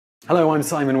Hello, I'm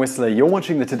Simon Whistler. You're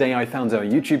watching the Today I Found Our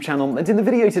YouTube channel, and in the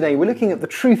video today we're looking at the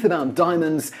truth about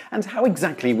diamonds and how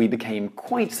exactly we became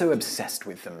quite so obsessed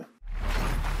with them.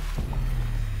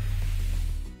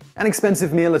 An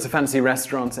expensive meal at a fancy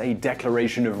restaurant, a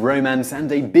declaration of romance,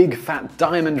 and a big fat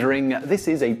diamond ring – this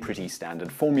is a pretty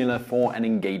standard formula for an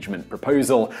engagement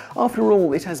proposal. After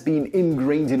all, it has been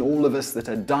ingrained in all of us that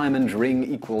a diamond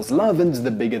ring equals love, and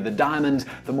the bigger the diamond,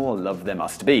 the more love there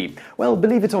must be. Well,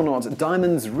 believe it or not,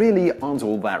 diamonds really aren't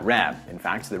all that rare. In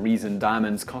fact, the reason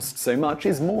diamonds cost so much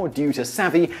is more due to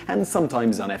savvy and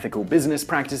sometimes unethical business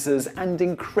practices and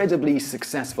incredibly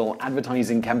successful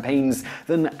advertising campaigns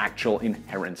than actual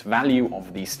inherent value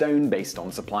of the stone based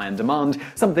on supply and demand,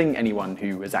 something anyone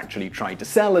who has actually tried to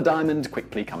sell a diamond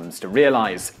quickly comes to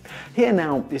realize. Here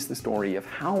now is the story of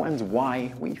how and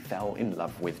why we fell in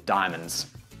love with diamonds.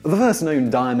 The first known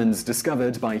diamonds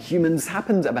discovered by humans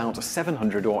happened about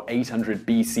 700 or 800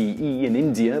 BCE in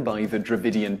India by the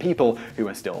Dravidian people, who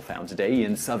are still found today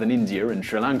in southern India and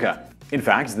Sri Lanka. In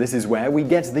fact, this is where we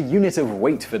get the unit of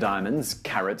weight for diamonds,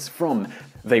 carats, from.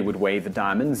 They would weigh the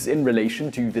diamonds in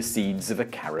relation to the seeds of a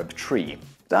carob tree.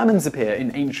 Diamonds appear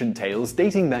in ancient tales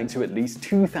dating back to at least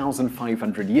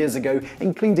 2,500 years ago,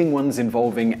 including ones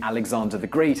involving Alexander the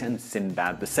Great and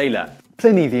Sinbad the Sailor.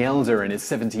 Pliny the Elder in his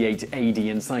 78 AD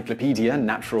encyclopedia,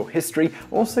 Natural History,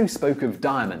 also spoke of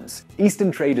diamonds.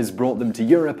 Eastern traders brought them to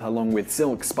Europe along with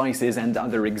silk, spices, and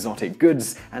other exotic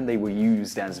goods, and they were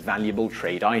used as valuable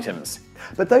trade items.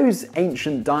 But those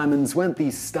ancient diamonds weren't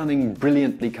these stunning,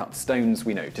 brilliantly cut stones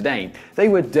we know today. They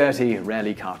were dirty,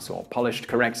 rarely cut or polished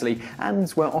correctly,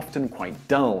 and were often quite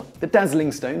dull. The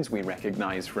dazzling stones we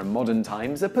recognize from modern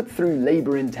times are put through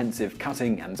labor-intensive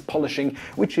cutting and polishing,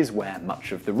 which is where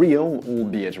much of the real,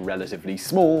 albeit relatively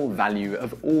small, value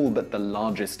of all but the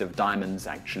largest of diamonds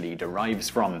actually derives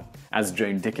from. As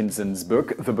Joan Dickinson's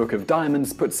book, The Book of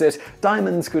Diamonds, puts it,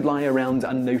 diamonds could lie around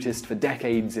unnoticed for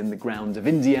decades in the ground of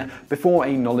India before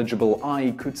a knowledgeable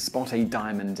eye could spot a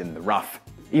diamond in the rough.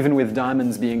 Even with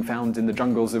diamonds being found in the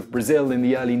jungles of Brazil in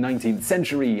the early 19th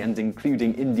century and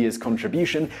including India's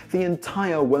contribution, the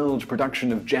entire world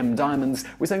production of gem diamonds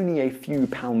was only a few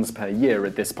pounds per year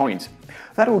at this point.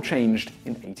 That all changed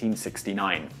in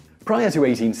 1869. Prior to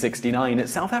 1869,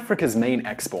 South Africa's main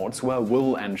exports were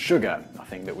wool and sugar,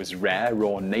 nothing that was rare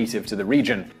or native to the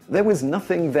region. There was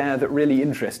nothing there that really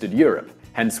interested Europe.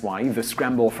 Hence why the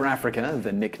Scramble for Africa,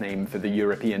 the nickname for the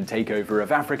European takeover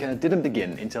of Africa, didn't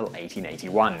begin until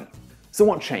 1881. So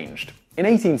what changed? In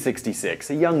 1866,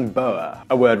 a young Boer,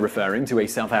 a word referring to a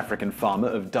South African farmer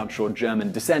of Dutch or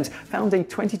German descent, found a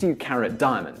 22-carat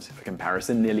diamond, for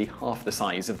comparison nearly half the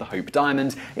size of the Hope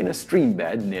Diamond, in a stream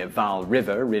bed near Vaal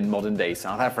River in modern-day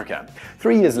South Africa.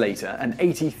 3 years later, an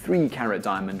 83-carat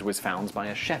diamond was found by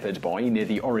a shepherd boy near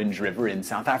the Orange River in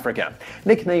South Africa.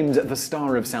 Nicknamed the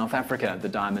Star of South Africa, the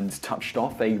diamond touched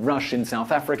off a rush in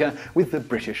South Africa, with the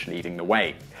British leading the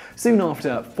way. Soon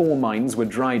after, 4 mines were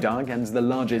dry dug and the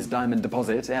largest diamond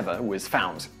deposit ever was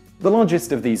found. The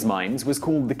largest of these mines was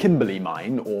called the Kimberley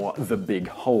Mine, or the Big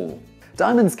Hole.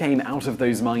 Diamonds came out of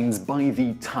those mines by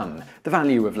the ton. The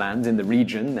value of land in the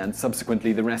region, and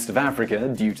subsequently the rest of Africa,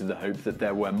 due to the hope that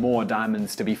there were more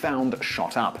diamonds to be found,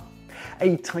 shot up.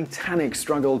 A titanic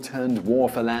struggle turned war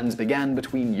for land began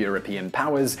between European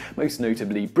powers, most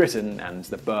notably Britain and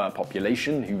the Boer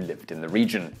population who lived in the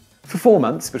region. For 4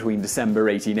 months between December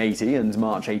 1880 and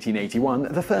March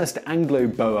 1881, the First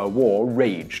Anglo-Boer War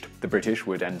raged. The British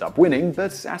would end up winning,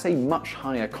 but at a much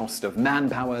higher cost of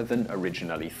manpower than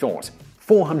originally thought.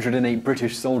 408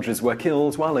 British soldiers were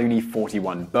killed, while only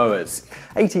 41 Boers.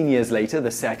 18 years later,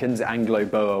 the Second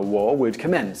Anglo-Boer War would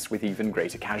commence, with even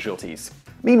greater casualties.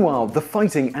 Meanwhile, the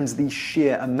fighting and the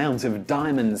sheer amount of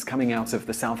diamonds coming out of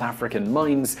the South African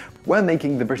mines were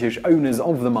making the British owners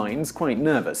of the mines quite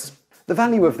nervous. The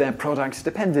value of their product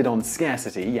depended on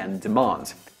scarcity and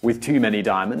demand. With too many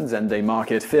diamonds and a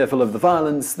market fearful of the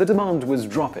violence, the demand was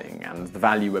dropping and the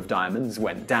value of diamonds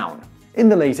went down. In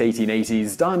the late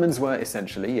 1880s, diamonds were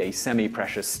essentially a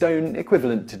semi-precious stone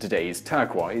equivalent to today's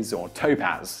turquoise or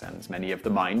topaz, and many of the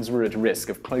mines were at risk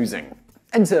of closing.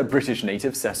 Enter British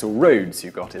native Cecil Rhodes,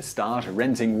 who got his start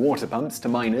renting water pumps to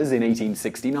miners in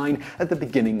 1869 at the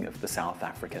beginning of the South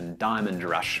African diamond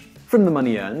rush. From the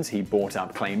money earned, he bought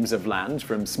up claims of land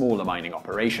from smaller mining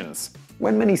operations.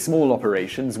 When many small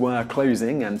operations were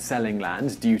closing and selling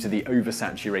land due to the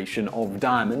oversaturation of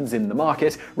diamonds in the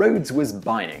market, Rhodes was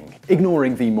buying.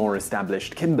 Ignoring the more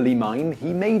established Kimberley mine,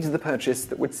 he made the purchase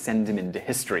that would send him into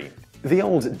history. The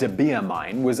old De Beer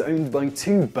mine was owned by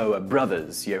two Boer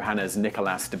brothers, Johannes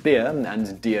Nicolaas de Beer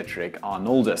and Dietrich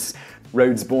Arnoldus.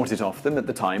 Rhodes bought it off them at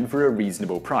the time for a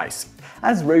reasonable price.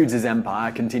 As Rhodes's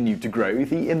empire continued to grow,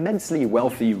 the immensely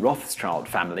wealthy Rothschild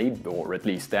family, or at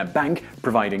least their bank,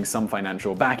 providing some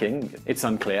financial backing. It's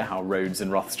unclear how Rhodes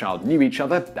and Rothschild knew each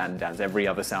other, and as every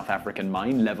other South African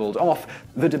mine leveled off,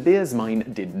 the De Beers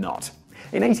mine did not.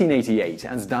 In 1888,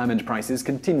 as diamond prices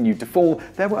continued to fall,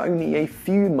 there were only a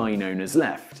few mine owners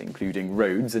left, including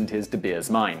Rhodes and his De Beers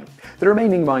mine. The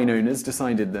remaining mine owners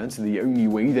decided that the only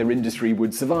way their industry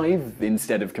would survive,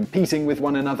 instead of competing with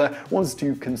one another, was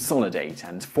to consolidate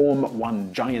and form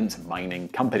one giant mining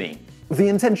company. The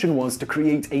intention was to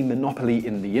create a monopoly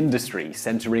in the industry,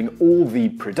 centering all the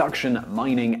production,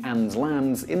 mining, and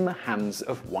lands in the hands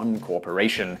of one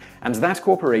corporation. And that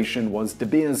corporation was De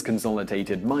Beers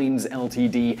Consolidated Mines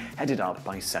Ltd, headed up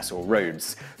by Cecil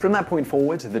Rhodes. From that point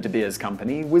forward, the De Beers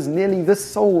Company was nearly the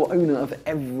sole owner of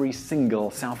every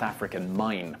single South African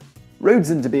mine.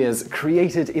 Rhodes and De Beers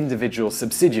created individual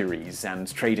subsidiaries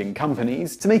and trading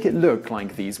companies to make it look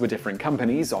like these were different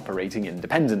companies operating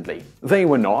independently. They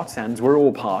were not, and were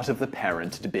all part of the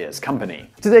parent De Beers company.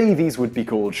 Today, these would be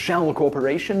called shell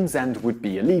corporations and would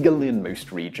be illegal in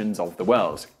most regions of the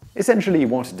world. Essentially,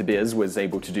 what De Beers was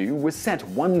able to do was set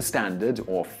one standard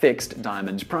or fixed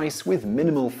diamond price with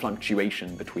minimal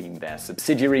fluctuation between their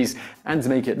subsidiaries and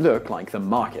make it look like the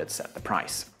market set the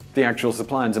price. The actual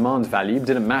supply and demand value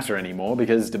didn't matter anymore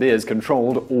because De Beers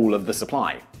controlled all of the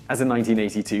supply. As in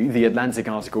 1982, The Atlantic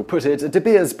article put it, De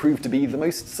Beers proved to be the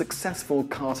most successful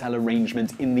cartel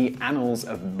arrangement in the annals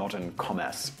of modern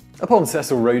commerce. Upon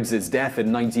Cecil Rhodes's death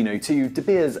in 1902, De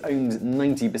Beers owned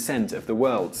 90% of the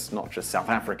world's, not just South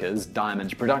Africa's,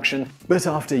 diamond production, but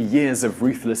after years of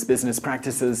ruthless business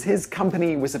practices, his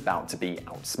company was about to be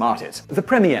outsmarted. The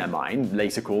Premier mine,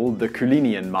 later called the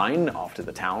Cullinan mine, after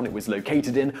the town it was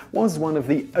located in, was one of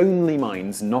the only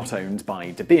mines not owned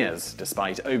by De Beers,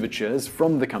 despite overtures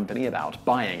from the company about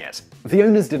buying it. The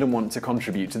owners didn't want to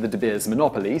contribute to the De Beers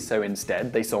monopoly, so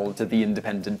instead they sold to the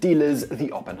independent dealers,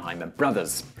 the Oppenheimer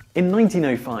brothers. In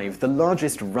 1905, the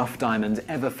largest rough diamond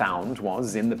ever found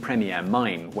was in the Premier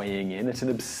mine, weighing in at an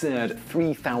absurd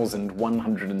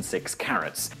 3,106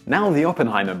 carats. Now the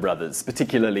Oppenheimer brothers,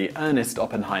 particularly Ernest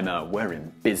Oppenheimer, were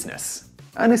in business.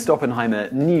 Ernest Oppenheimer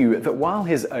knew that while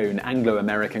his own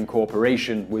Anglo-American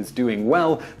corporation was doing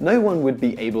well, no one would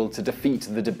be able to defeat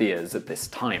the De Beers at this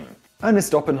time.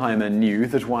 Ernest Oppenheimer knew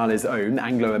that while his own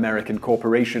Anglo-American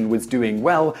corporation was doing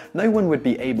well, no one would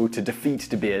be able to defeat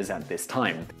De Beers at this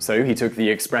time. So he took the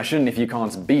expression, "if you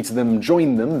can't beat them,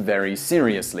 join them," very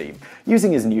seriously.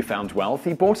 Using his newfound wealth,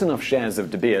 he bought enough shares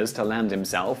of De Beers to land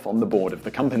himself on the board of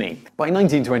the company. By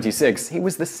 1926, he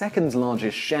was the second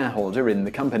largest shareholder in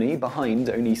the company, behind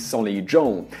only Solly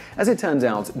Joel. As it turned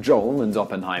out, Joel and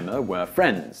Oppenheimer were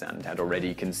friends and had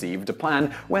already conceived a plan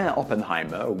where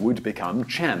Oppenheimer would become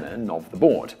chairman of the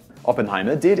board.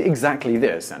 Oppenheimer did exactly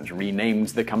this and renamed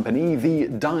the company the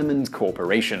Diamond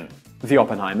Corporation. The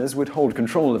Oppenheimers would hold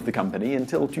control of the company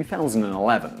until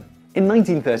 2011. In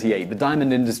 1938, the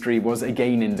diamond industry was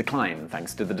again in decline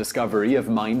thanks to the discovery of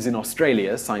mines in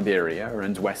Australia, Siberia,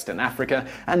 and Western Africa,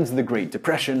 and the Great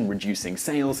Depression reducing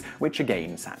sales, which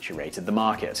again saturated the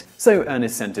market. So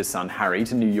Ernest sent his son Harry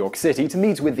to New York City to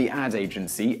meet with the ad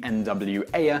agency N.W.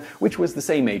 Ayer, which was the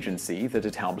same agency that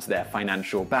had helped their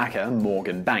financial backer,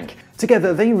 Morgan Bank.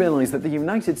 Together, they realized that the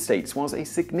United States was a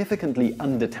significantly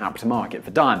undertapped market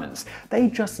for diamonds. They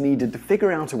just needed to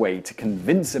figure out a way to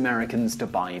convince Americans to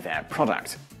buy their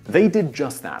product. They did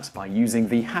just that by using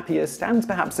the happiest and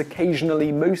perhaps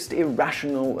occasionally most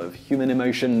irrational of human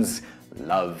emotions,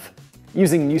 love.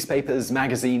 Using newspapers,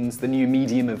 magazines, the new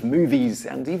medium of movies,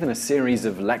 and even a series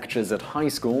of lectures at high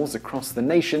schools across the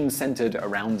nation centered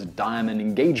around diamond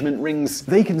engagement rings,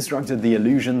 they constructed the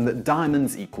illusion that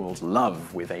diamonds equaled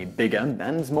love, with a bigger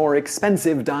and more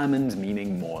expensive diamond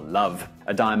meaning more love.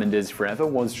 A Diamond is Forever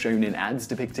was shown in ads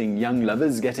depicting young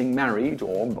lovers getting married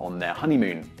or on their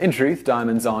honeymoon. In truth,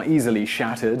 diamonds are easily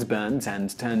shattered, burnt,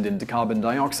 and turned into carbon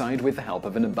dioxide with the help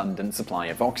of an abundant supply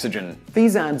of oxygen.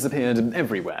 These ads appeared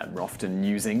everywhere, often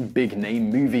using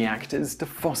big-name movie actors to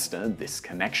foster this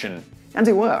connection. And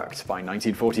it worked. By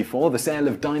 1944, the sale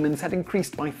of diamonds had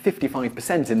increased by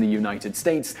 55% in the United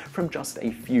States from just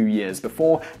a few years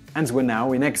before, and were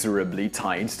now inexorably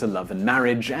tied to love and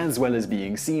marriage, as well as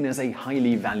being seen as a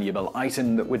highly valuable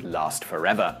item that would last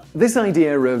forever. This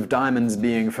idea of diamonds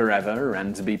being forever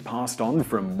and to be passed on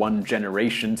from one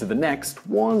generation to the next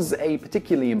was a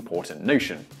particularly important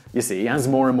notion. You see, as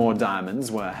more and more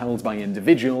diamonds were held by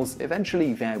individuals,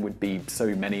 eventually there would be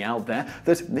so many out there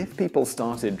that if people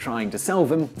started trying to sell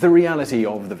them, the reality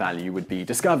of the value would be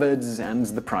discovered, and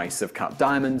the price of cut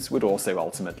diamonds would also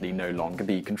ultimately no longer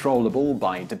be controllable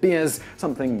by De Beers,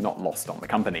 something not lost on the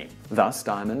company. Thus,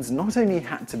 diamonds not only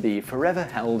had to be forever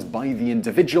held by the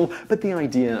individual, but the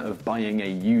idea of buying a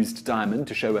used diamond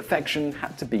to show affection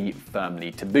had to be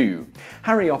firmly taboo.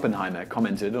 Harry Oppenheimer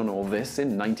commented on all this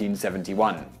in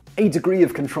 1971. A degree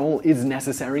of control is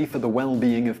necessary for the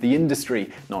well-being of the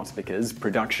industry, not because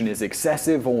production is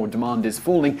excessive or demand is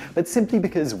falling, but simply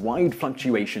because wide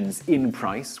fluctuations in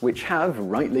price, which have,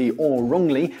 rightly or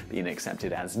wrongly, been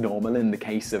accepted as normal in the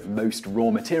case of most raw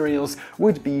materials,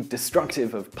 would be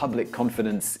destructive of public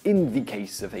confidence in the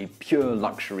case of a pure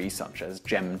luxury such as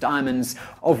gem diamonds,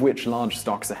 of which large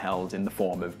stocks are held in the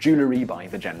form of jewelry by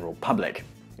the general public.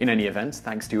 In any event,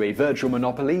 thanks to a virtual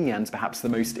monopoly and perhaps the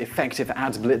most effective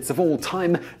ad blitz of all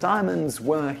time, diamonds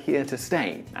were here to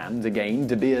stay, and again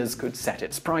De Beers could set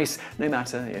its price, no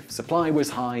matter if supply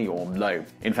was high or low.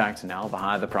 In fact, now the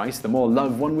higher the price, the more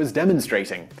love one was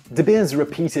demonstrating. De Beers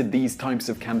repeated these types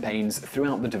of campaigns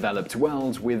throughout the developed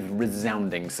world with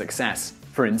resounding success.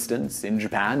 For instance, in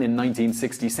Japan in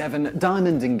 1967,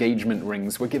 diamond engagement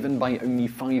rings were given by only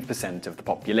 5% of the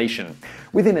population.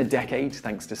 Within a decade,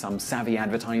 thanks to some savvy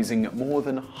advertising, more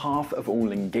than half of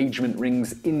all engagement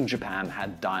rings in Japan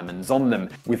had diamonds on them,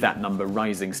 with that number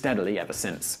rising steadily ever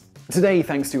since. Today,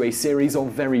 thanks to a series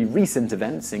of very recent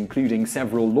events, including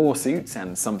several lawsuits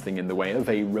and something in the way of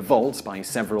a revolt by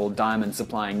several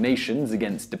diamond-supplying nations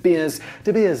against De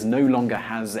Beers no longer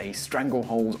has a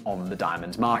stranglehold on the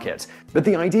diamond market. But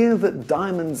the idea that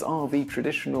diamonds are the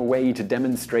traditional way to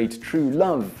demonstrate true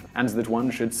love, and that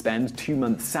one should spend 2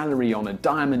 months' salary on a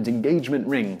diamond engagement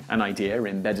ring, an idea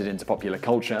embedded into popular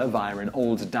culture via an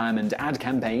old diamond ad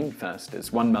campaign, first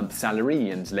as 1 month's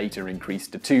salary and later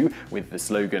increased to 2, with the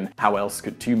slogan, "How else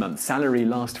could 2 months' salary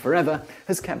last forever?"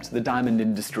 has kept the diamond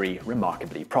industry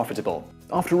remarkably profitable.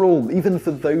 After all, even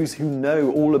for those who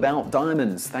know all about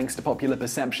diamonds, thanks to popular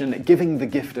perception, giving the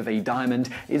gift of a diamond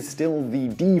is still the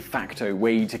de facto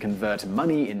way to convert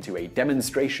money into a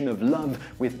demonstration of love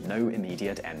with no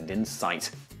immediate end in sight.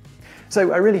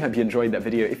 So I really hope you enjoyed that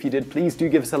video. If you did, please do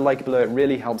give us a like below, it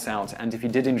really helps out. And if you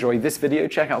did enjoy this video,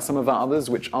 check out some of our others,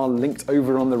 which are linked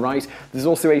over on the right. There's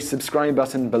also a subscribe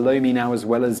button below me now, as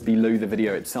well as below the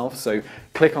video itself, so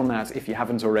click on that if you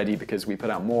haven't already, because we put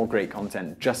out more great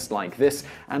content just like this,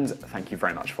 and thank you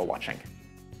very much for watching.